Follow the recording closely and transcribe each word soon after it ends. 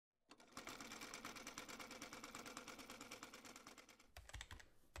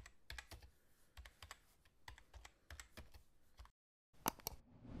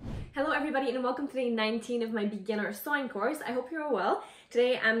Hello everybody and welcome to day 19 of my beginner sewing course. I hope you're all well.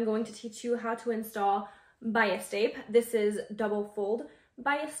 Today I'm going to teach you how to install bias tape. This is double fold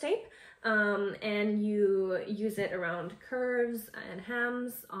bias tape and you use it around curves and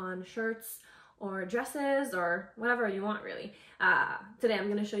hems on shirts or dresses or whatever you want really. Today I'm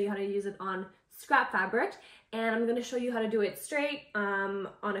going to show you how to use it on scrap fabric, and I'm going to show you how to do it straight, on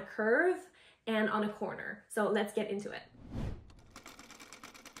a curve and on a corner. So let's get into it.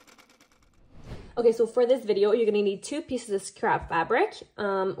 Okay, so for this video, you're gonna need two pieces of scrap fabric,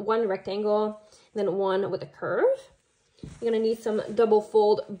 one rectangle, then one with a curve. You're gonna need some double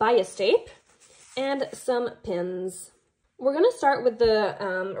fold bias tape and some pins. We're gonna start with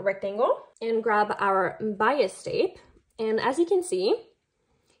the rectangle and grab our bias tape. And as you can see,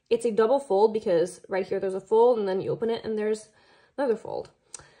 it's a double fold because right here there's a fold and then you open it and there's another fold.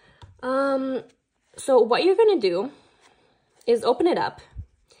 So what you're gonna do is open it up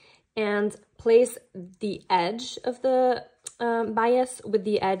and place the edge of the bias with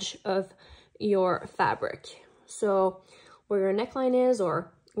the edge of your fabric. So where your neckline is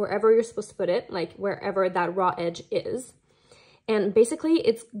or wherever you're supposed to put it, like wherever that raw edge is. And basically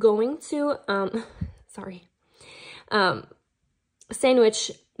it's going to,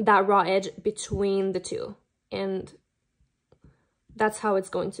 sandwich that raw edge between the two. And that's how it's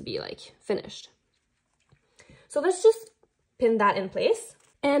going to be like finished. So let's just pin that in place.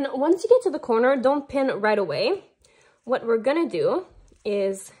 And once you get to the corner, don't pin right away. What we're gonna do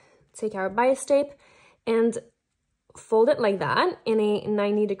is take our bias tape and fold it like that in a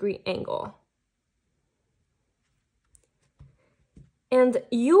 90-degree angle. And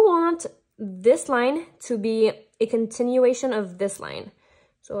you want this line to be a continuation of this line.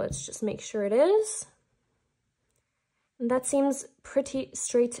 So let's just make sure it is. And that seems pretty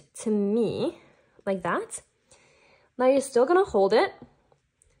straight to me, like that. Now you're still gonna hold it,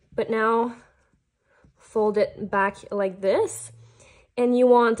 but now fold it back like this. And you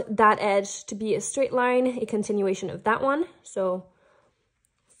want that edge to be a straight line, a continuation of that one. So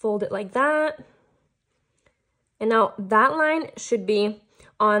fold it like that. And now that line should be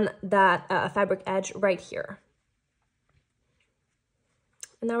on that fabric edge right here.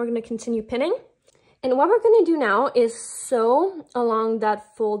 And now we're gonna continue pinning. And what we're gonna do now is sew along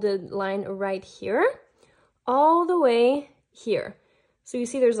that folded line right here, all the way here. So you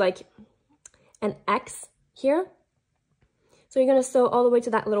see there's like an X here. So you're gonna sew all the way to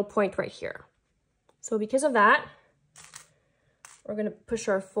that little point right here. So because of that, we're gonna push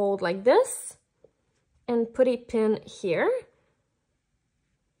our fold like this and put a pin here.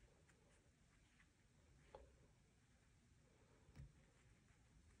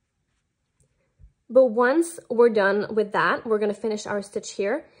 But once we're done with that, we're gonna finish our stitch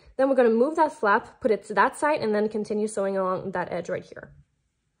here. Then we're gonna move that flap, put it to that side, and then continue sewing along that edge right here.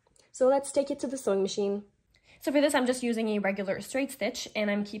 So let's take it to the sewing machine. So for this, I'm just using a regular straight stitch,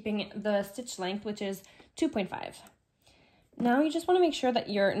 and I'm keeping the stitch length, which is 2.5. Now you just wanna make sure that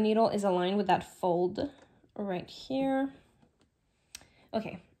your needle is aligned with that fold right here.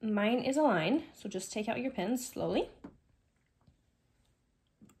 Okay, mine is aligned, so just take out your pins slowly.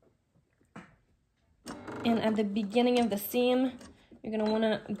 And at the beginning of the seam, you're gonna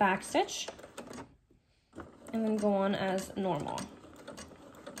wanna back stitch and then go on as normal.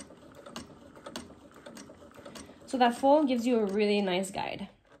 So that fold gives you a really nice guide.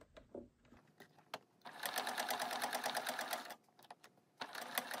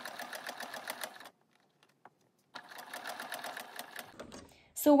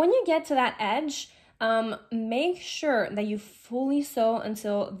 So when you get to that edge, make sure that you fully sew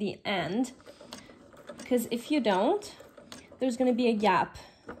until the end, because if you don't, there's gonna be a gap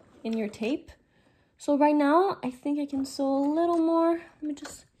in your tape. So right now, I think I can sew a little more. Let me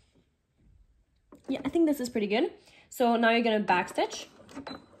just, yeah, I think this is pretty good. So now you're gonna backstitch.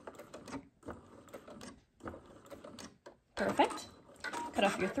 Perfect. Cut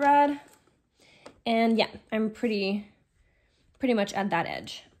off your thread. And yeah, I'm pretty much at that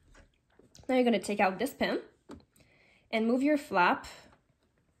edge. Now you're gonna take out this pin and move your flap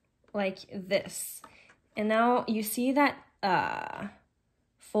like this. And now you see that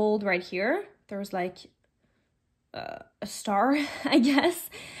fold right here. There's like a star, I guess.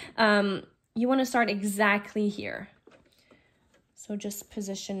 You want to start exactly here. So just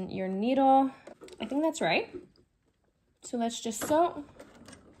position your needle. I think that's right. So let's just sew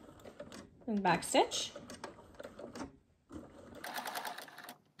and back stitch.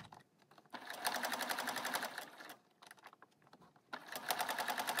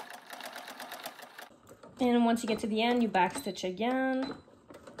 And once you get to the end, you back stitch again.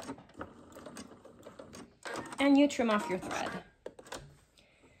 And you trim off your thread.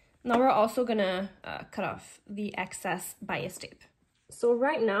 Now we're also gonna cut off the excess bias tape. So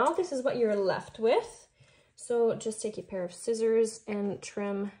right now, this is what you're left with. So just take a pair of scissors and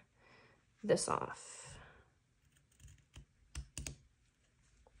trim this off.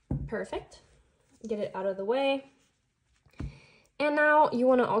 Perfect. Get it out of the way. And now you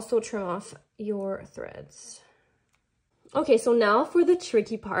want to also trim off your threads. Okay, so now for the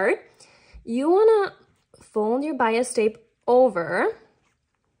tricky part. You want to fold your bias tape over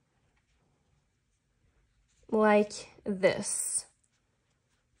like this.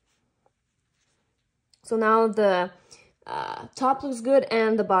 So now the top looks good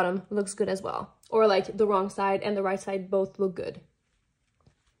and the bottom looks good as well. Or like the wrong side and the right side both look good.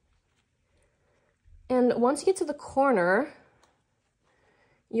 And once you get to the corner,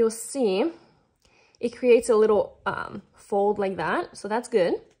 you'll see it creates a little fold like that. So that's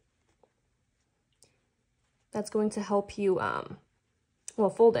good. That's going to help you, well,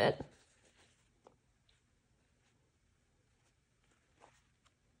 fold it.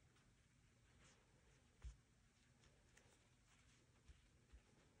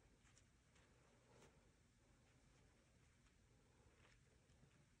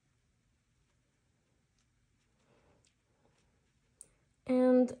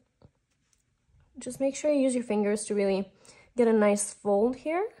 And just make sure you use your fingers to really get a nice fold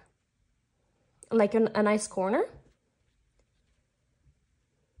here, like a nice corner.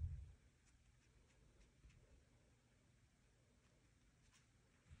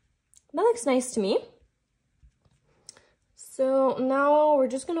 That looks nice to me. So now we're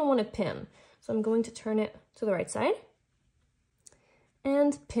just gonna want to pin. So I'm going to turn it to the right side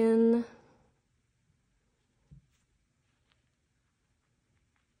and pin.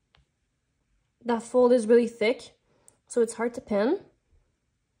 That fold is really thick, so it's hard to pin.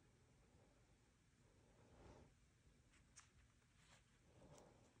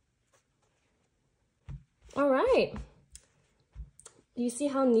 All right. Do you see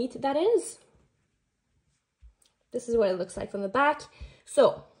how neat that is? This is what it looks like from the back.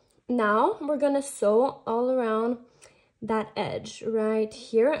 So now we're gonna sew all around that edge right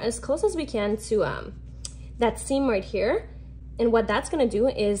here as close as we can to that seam right here. And what that's gonna do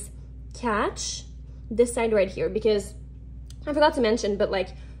is catch this side right here, because I forgot to mention, but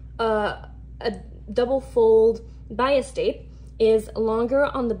like a double fold bias tape is longer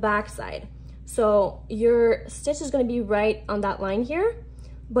on the back side. So your stitch is going to be right on that line here,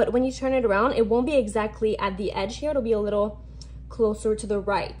 but when you turn it around, it won't be exactly at the edge here. It'll be a little closer to the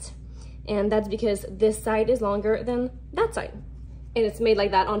right. And that's because this side is longer than that side. And it's made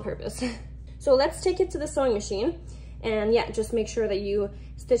like that on purpose. So let's take it to the sewing machine. And yeah, just make sure that you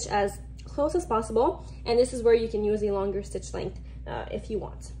stitch as close as possible. And this is where you can use a longer stitch length if you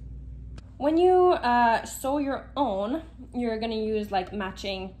want. When you sew your own, you're gonna use like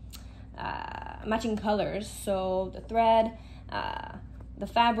matching colors. So the thread, the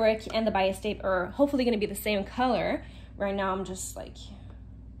fabric, and the bias tape are hopefully gonna be the same color. Right now I'm just like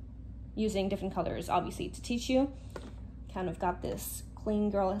using different colors, obviously, to teach you. Kind of got this clean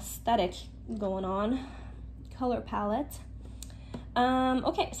girl aesthetic going on, color palette.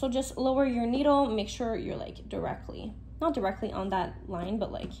 Okay, so just lower your needle, make sure you're like not directly on that line,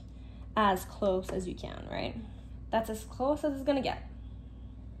 but like as close as you can, right? That's as close as it's gonna get.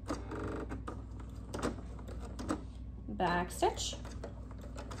 Back stitch.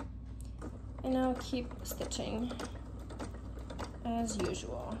 And now keep stitching as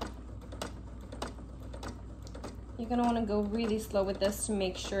usual. You're gonna wanna go really slow with this to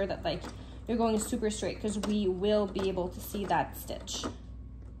make sure that like you're going super straight, because we will be able to see that stitch.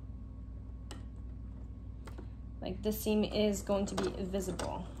 Like this seam is going to be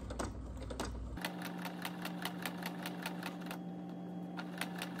visible.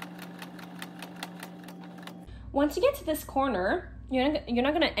 Once you get to this corner, you're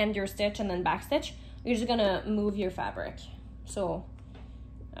not gonna end your stitch and then back stitch. You're just gonna move your fabric. So,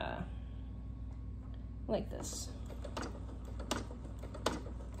 like this.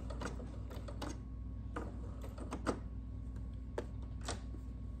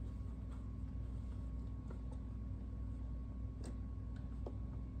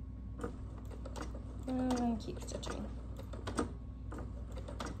 And keep stitching.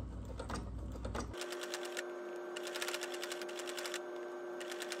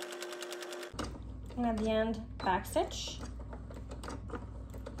 And at the end, back stitch.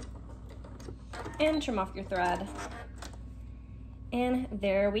 And trim off your thread. And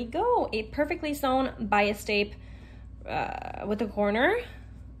there we go, a perfectly sewn bias tape with a corner.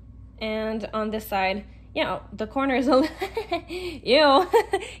 And on this side, yeah, the corner is a ew,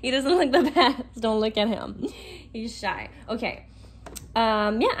 he doesn't look the best. Don't look at him, he's shy. Okay,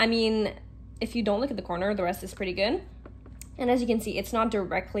 Yeah, I mean, if you don't look at the corner, the rest is pretty good. And as you can see, it's not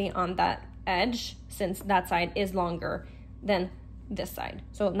directly on that edge since that side is longer than this side.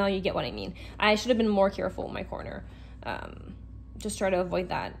 So now you get what I mean. I should have been more careful in my corner. Just try to avoid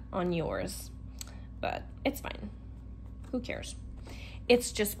that on yours, but it's fine. Who cares?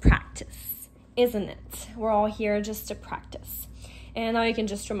 It's just practice, isn't it? We're all here just to practice. And now you can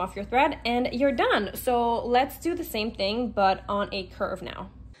just trim off your thread and you're done. So let's do the same thing, but on a curve now.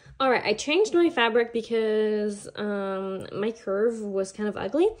 All right, I changed my fabric because my curve was kind of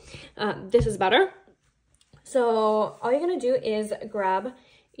ugly. This is better. So all you're gonna do is grab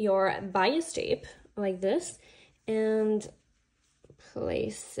your bias tape like this and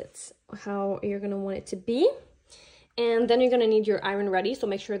place it how you're gonna want it to be. And then you're gonna need your iron ready, so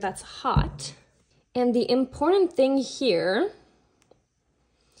make sure that's hot. And the important thing here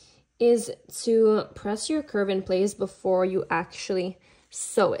is to press your curve in place before you actually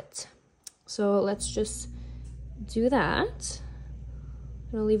sew it. So let's just do that.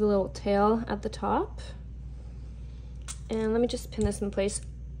 I'm gonna leave a little tail at the top. And let me just pin this in place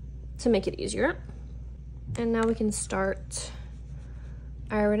to make it easier. And now we can start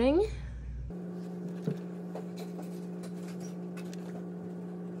ironing.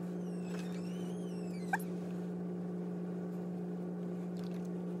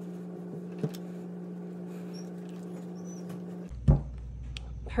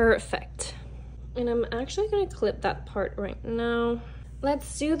 Perfect. And I'm actually gonna clip that part right now.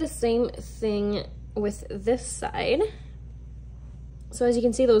 Let's do the same thing with this side. So as you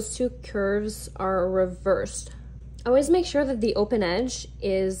can see, those two curves are reversed. Always make sure that the open edge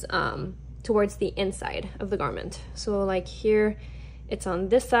is towards the inside of the garment. So like here, it's on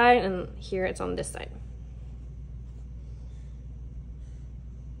this side, and here it's on this side.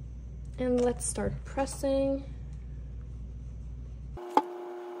 And let's start pressing.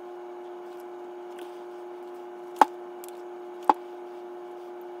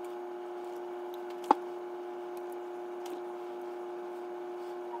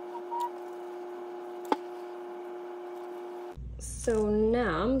 So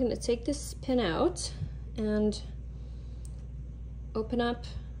now I'm gonna take this pin out and open up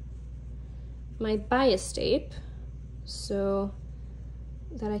my bias tape so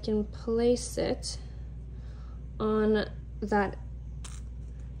that I can place it on that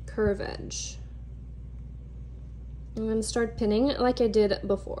curve edge. I'm gonna start pinning like I did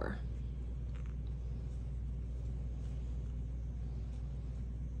before.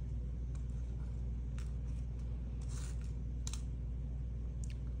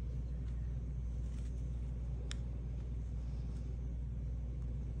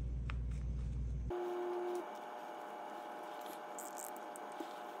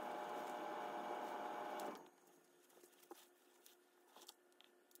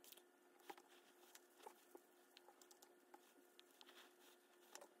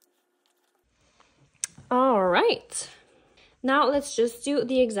 All right, now let's just do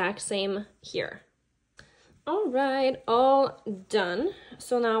the exact same here. All right, all done.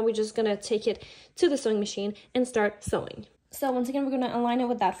 So now we're just gonna take it to the sewing machine and start sewing. So once again, we're gonna align it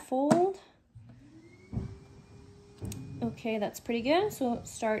with that fold. Okay, that's pretty good. So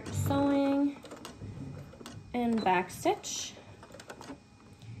start sewing and back stitch.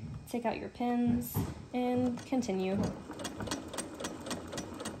 Take out your pins and continue.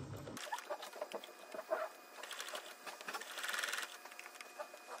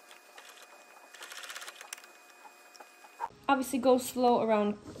 Obviously go slow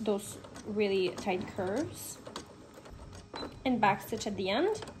around those really tight curves and back stitch at the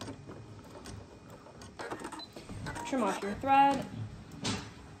end. Trim off your thread.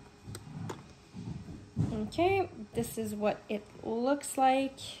 Okay, this is what it looks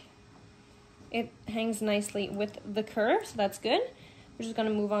like. It hangs nicely with the curve, so that's good. We're just gonna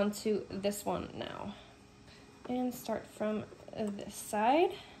move on to this one now. And start from this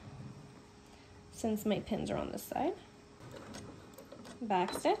side, since my pins are on this side.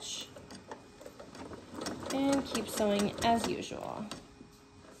 Back stitch and keep sewing as usual.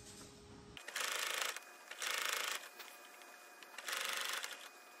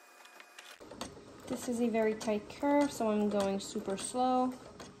 This is a very tight curve, so I'm going super slow.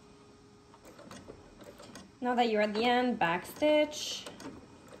 Now that you're at the end, back stitch.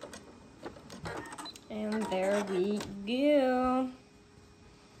 And there we go.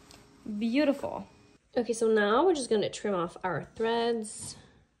 Beautiful. Okay, so now we're just gonna trim off our threads.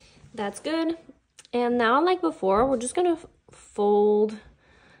 That's good. And now, like before, we're just gonna fold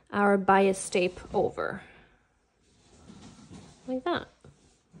our bias tape over. Like that.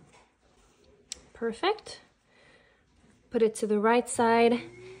 Perfect. Put it to the right side,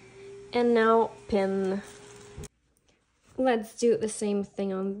 and now pin. Let's do the same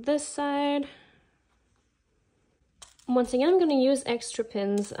thing on this side. Once again, I'm going to use extra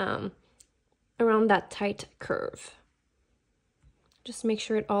pins around that tight curve. Just make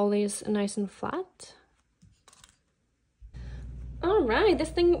sure it all lays nice and flat. All right, this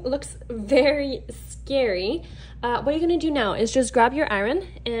thing looks very scary. What you're gonna do now is just grab your iron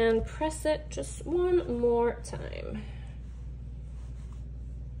and press it just one more time.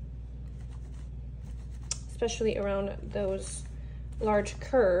 Especially around those large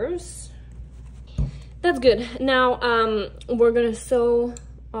curves. That's good. Now we're gonna sew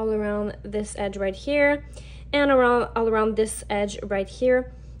all around this edge right here and all around this edge right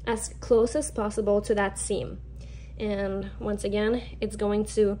here as close as possible to that seam. And once again, it's going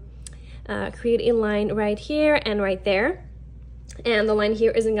to create a line right here and right there. And the line here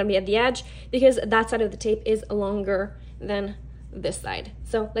isn't going to be at the edge because that side of the tape is longer than this side.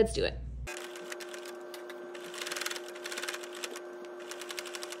 So let's do it.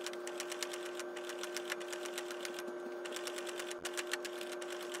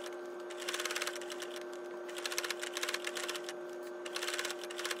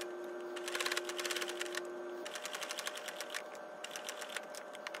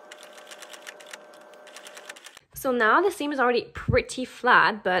 So now the seam is already pretty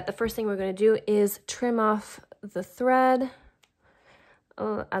flat, but the first thing we're going to do is trim off the thread,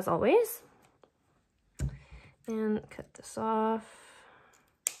 as always, and cut this off.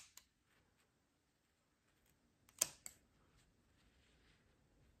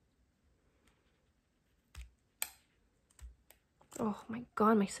 Oh my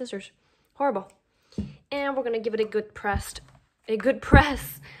God, my scissors, horrible. And we're going to give it a good press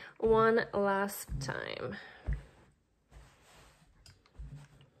one last time.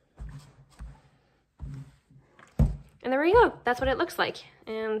 And there we go, that's what it looks like.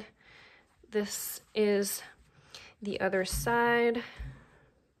 And this is the other side.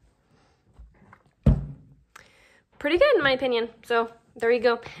 Pretty good in my opinion. So there you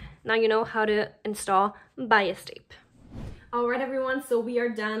go. Now you know how to install bias tape. All right, everyone, so we are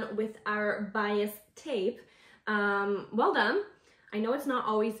done with our bias tape. Well done. I know it's not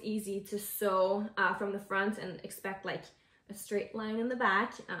always easy to sew from the front and expect like a straight line in the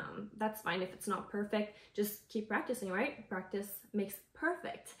back. That's fine if it's not perfect. Just keep practicing, right? Practice makes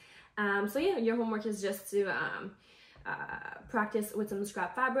perfect. So yeah, your homework is just to practice with some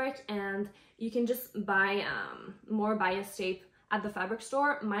scrap fabric, and you can just buy more bias tape at the fabric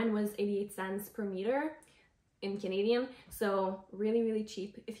store. Mine was 88 cents per meter in Canadian, so really, really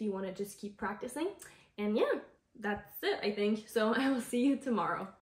cheap if you want to just keep practicing. And yeah, that's it, I think. So I will see you tomorrow.